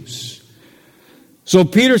Jews. So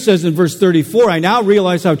Peter says in verse 34, I now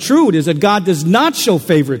realize how true it is that God does not show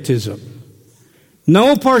favoritism.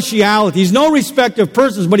 No partiality. He's no respecter of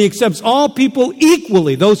persons, but he accepts all people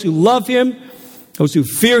equally. Those who love him, those who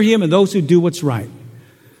fear him, and those who do what's right.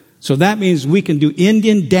 So that means we can do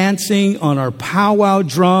Indian dancing on our powwow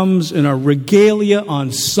drums and our regalia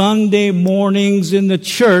on Sunday mornings in the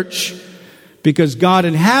church, because God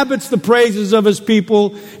inhabits the praises of his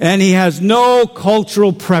people and he has no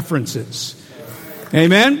cultural preferences.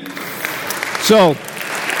 Amen? So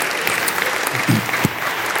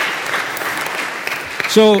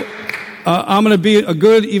I'm going to be a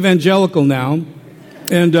good evangelical now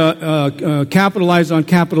and capitalize on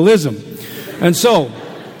capitalism. And so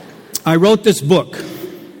I wrote this book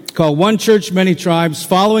called One Church, Many Tribes,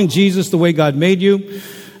 Following Jesus the Way God Made You,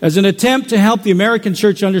 as an attempt to help the American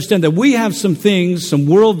church understand that we have some things, some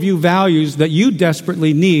worldview values that you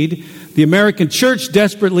desperately need, the American church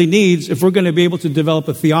desperately needs, if we're going to be able to develop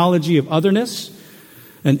a theology of otherness,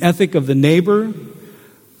 an ethic of the neighbor,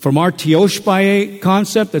 from our Teoshpae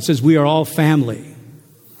concept that says we are all family.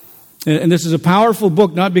 And this is a powerful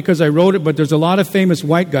book, not because I wrote it, but there's a lot of famous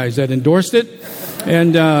white guys that endorsed it.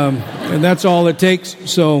 And that's all it takes.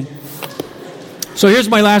 So here's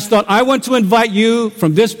my last thought. I want to invite you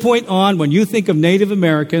from this point on, when you think of Native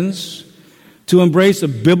Americans, to embrace a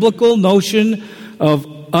biblical notion of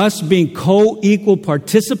us being co-equal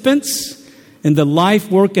participants in the life,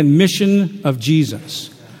 work, and mission of Jesus.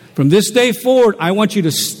 From this day forward, I want you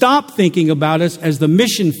to stop thinking about us as the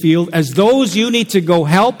mission field, as those you need to go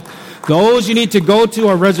help, those you need to go to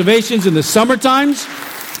our reservations in the summer times.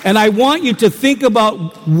 And I want you to think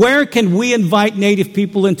about, where can we invite Native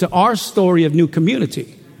people into our story of new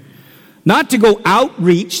community? Not to go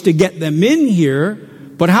outreach to get them in here,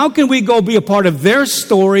 but how can we go be a part of their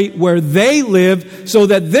story where they live, so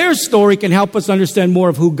that their story can help us understand more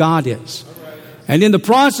of who God is? And in the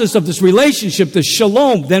process of this relationship, the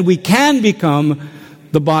shalom, then we can become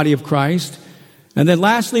the body of Christ. And then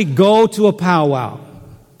lastly, go to a powwow.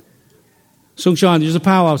 Sung Shan, there's a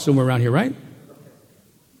powwow somewhere around here, right?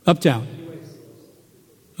 Uptown.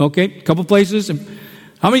 Okay, a couple places.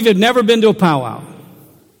 How many of you have never been to a powwow?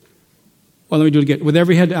 Well, let me do it again. With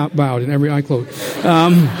every head bowed and every eye closed.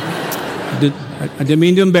 I didn't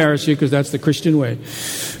mean to embarrass you because that's the Christian way.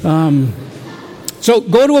 So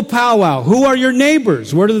go to a powwow. Who are your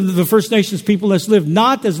neighbors? Where do the First Nations people that live?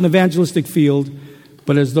 Not as an evangelistic field,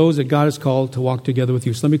 but as those that God has called to walk together with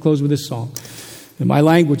you. So let me close with this song. In my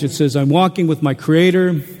language, it says, I'm walking with my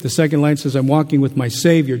Creator. The second line says, I'm walking with my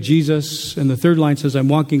Savior, Jesus. And the third line says, I'm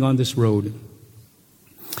walking on this road.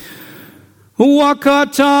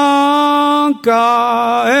 Wakatanka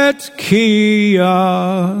et kia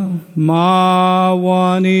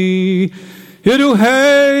mawani hidu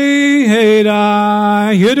hey hey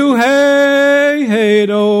dai hidu hey hey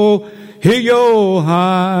do hiyo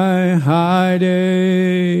hai hai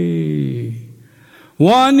de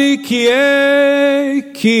wani kie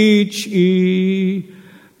kichi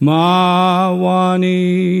mawani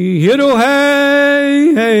hidu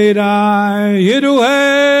hey hey dai hidu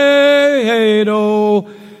hey hey do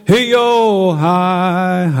hiyo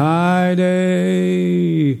hai hai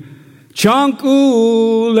de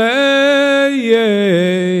chankule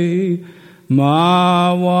ye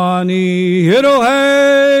mawani hidu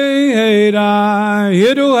hey hey dai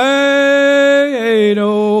hidu hey hey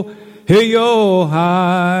do hiyo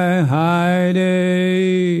hai hai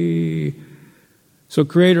de. So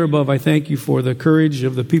Creator above, I thank you for the courage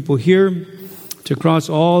of the people here to cross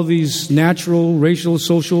all these natural, racial,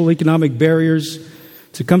 social, economic barriers,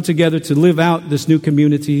 to come together to live out this new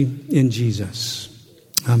community in Jesus.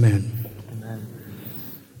 Amen. Amen.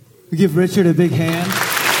 We give Richard a big hand. I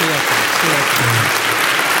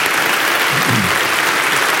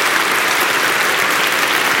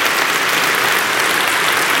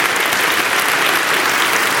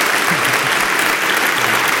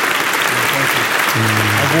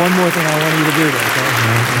have one more thing I want you to do, okay?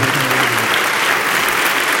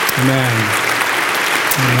 Amen.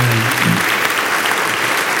 Amen.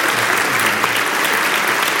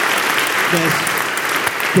 Guys,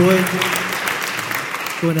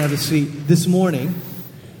 go and have a seat. This morning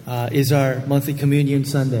is our monthly communion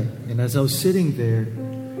Sunday. And as I was sitting there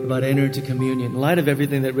about to enter into communion, in light of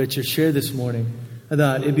everything that Richard shared this morning, I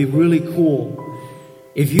thought it'd be really cool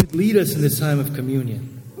if you'd lead us in this time of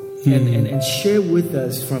communion and share with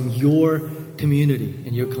us from your community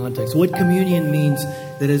and your context. What communion means,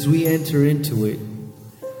 that as we enter into it,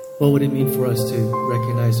 what would it mean for us to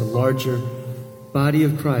recognize a larger body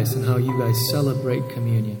of Christ and how you guys celebrate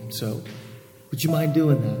communion? So, would you mind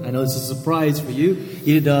doing that? I know it's a surprise for you.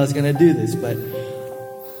 You didn't know I was going to do this, but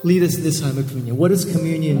lead us in this time of communion. What does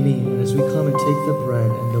communion mean? And as we come and take the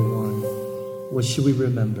bread and the wine, what should we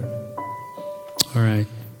remember? All right.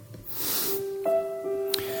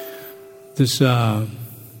 This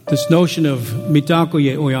notion of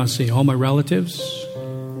mitakoye oyase, all my relatives,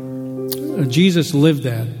 Jesus lived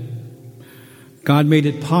that. God made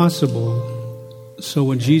it possible. So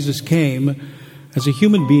when Jesus came as a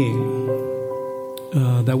human being,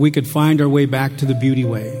 that we could find our way back to the beauty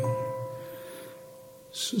way.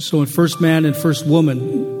 So when first man and first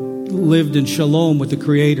woman lived in shalom with the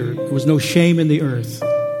Creator, there was no shame in the earth.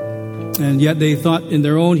 And yet they thought in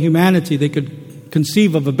their own humanity they could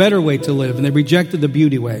conceive of a better way to live, and they rejected the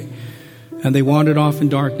beauty way. And they wandered off in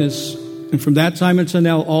darkness. And from that time until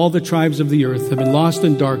now, all the tribes of the earth have been lost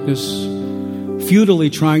in darkness, futilely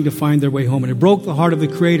trying to find their way home. And it broke the heart of the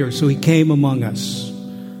Creator, so He came among us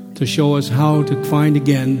to show us how to find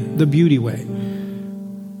again the beauty way.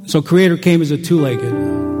 So Creator came as a two-legged.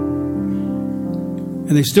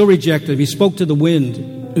 And they still rejected Him. He spoke to the wind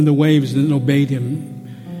and the waves and obeyed Him.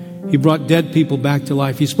 He brought dead people back to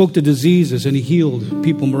life. He spoke to diseases and He healed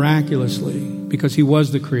people miraculously because He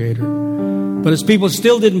was the Creator. But His people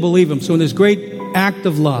still didn't believe Him. So in this great act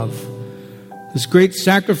of love, this great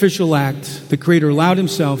sacrificial act, the Creator allowed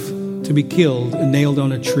Himself to be killed and nailed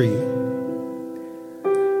on a tree.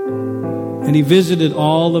 And He visited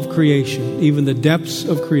all of creation, even the depths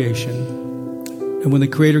of creation. And when the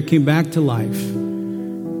Creator came back to life,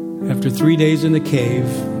 after 3 days in the cave,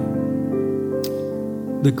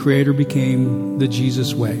 the Creator became the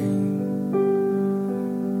Jesus way.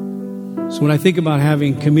 So when I think about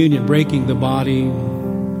having communion, breaking the body,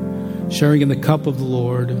 sharing in the cup of the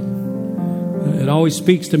Lord, it always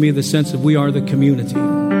speaks to me in the sense that we are the community.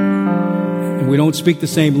 And we don't speak the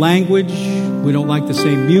same language. We don't like the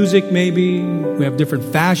same music maybe. We have different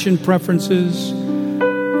fashion preferences.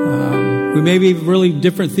 We may be really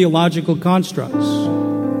different theological constructs.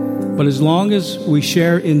 But as long as we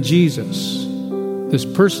share in Jesus, this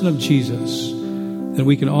person of Jesus, then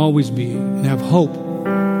we can always be and have hope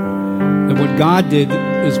that what God did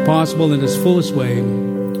is possible in His fullest way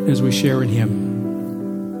as we share in Him.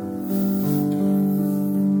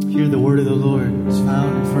 Hear the word of the Lord. It's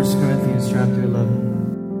found in 1 Corinthians chapter 11.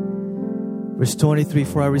 Verse 23,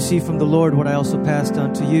 for I received from the Lord what I also passed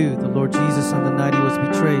on to you. The Lord Jesus, on the night He was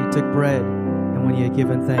betrayed, took bread, and when He had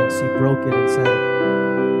given thanks, He broke it and said,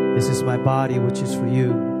 this is my body, which is for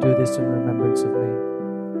you. Do this in remembrance of me.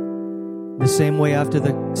 The same way, after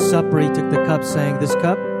the supper, He took the cup, saying, this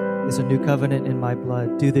cup is a new covenant in my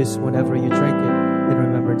blood. Do this whenever you drink it in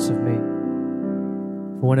remembrance of me.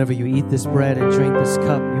 For whenever you eat this bread and drink this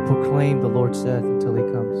cup, you proclaim the Lord's death until He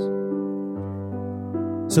comes.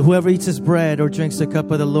 So whoever eats this bread or drinks the cup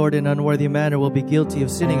of the Lord in an unworthy manner will be guilty of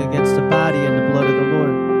sinning against the body and the blood of the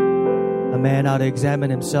Lord. A man ought to examine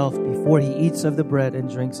himself before he eats of the bread and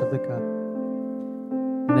drinks of the cup.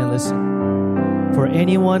 And then listen. For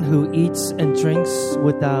anyone who eats and drinks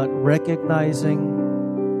without recognizing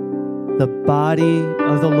the body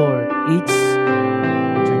of the Lord eats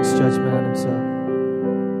and drinks judgment on himself.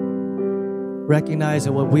 Recognize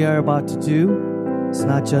that what we are about to do is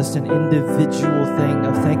not just an individual thing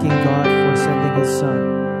of thanking God for sending His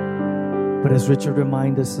Son, but as Richard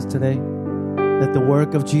reminded us today, that the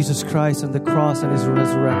work of Jesus Christ on the cross and His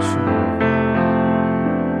resurrection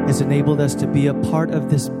has enabled us to be a part of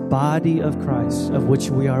this body of Christ, of which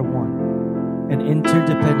we are one, an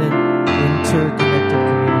interdependent, interconnected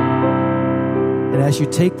community. And as you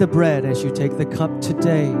take the bread, as you take the cup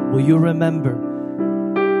today, will you remember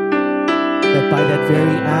that by that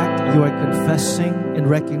very act, you are confessing and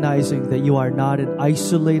recognizing that you are not an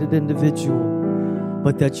isolated individual,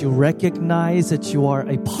 but that you recognize that you are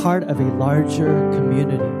a part of a larger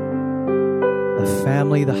community, the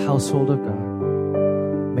family, the household of God,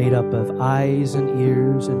 made up of eyes and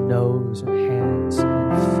ears and nose and hands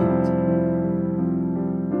and feet.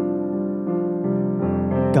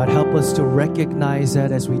 God, help us to recognize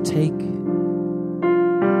that as we take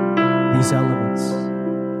these elements.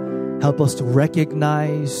 Help us to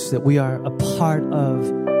recognize that we are a part of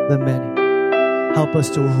the many. Help us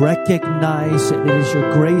to recognize that it is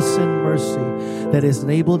your grace and mercy that has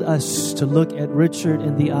enabled us to look at Richard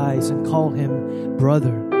in the eyes and call him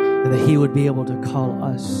brother, and that he would be able to call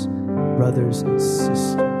us brothers and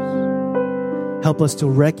sisters. Help us to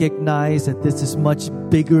recognize that this is much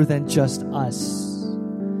bigger than just us.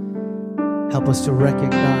 Help us to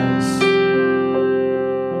recognize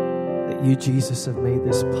that you, Jesus, have made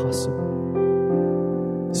this possible.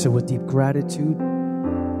 So with deep gratitude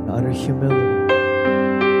and utter humility,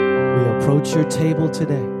 we approach your table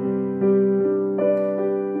today. In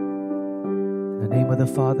the name of the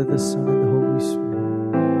Father, the Son, and the Holy Spirit.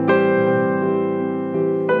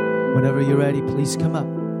 Whenever you're ready, please come up.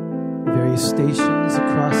 Various stations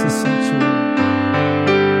across the sanctuary.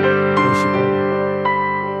 Worship our Lord.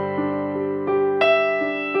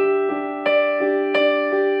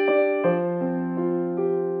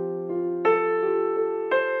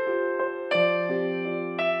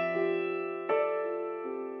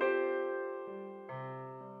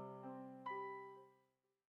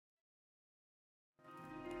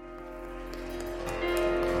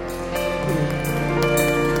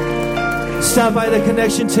 Stop by the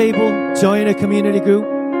connection table, join a community group.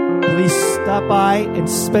 Please stop by and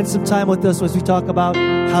spend some time with us as we talk about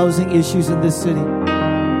housing issues in this city.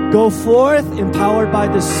 Go forth, empowered by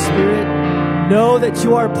the Spirit. Know that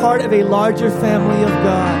you are part of a larger family of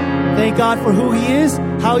God. Thank God for who He is,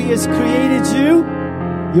 how He has created you.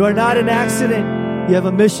 You are not an accident. You have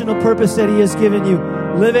a missional purpose that He has given you.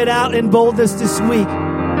 Live it out in boldness this week.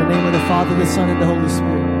 In the name of the Father, the Son, and the Holy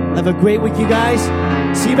Spirit. Have a great week, you guys.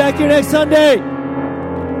 See you back here next Sunday.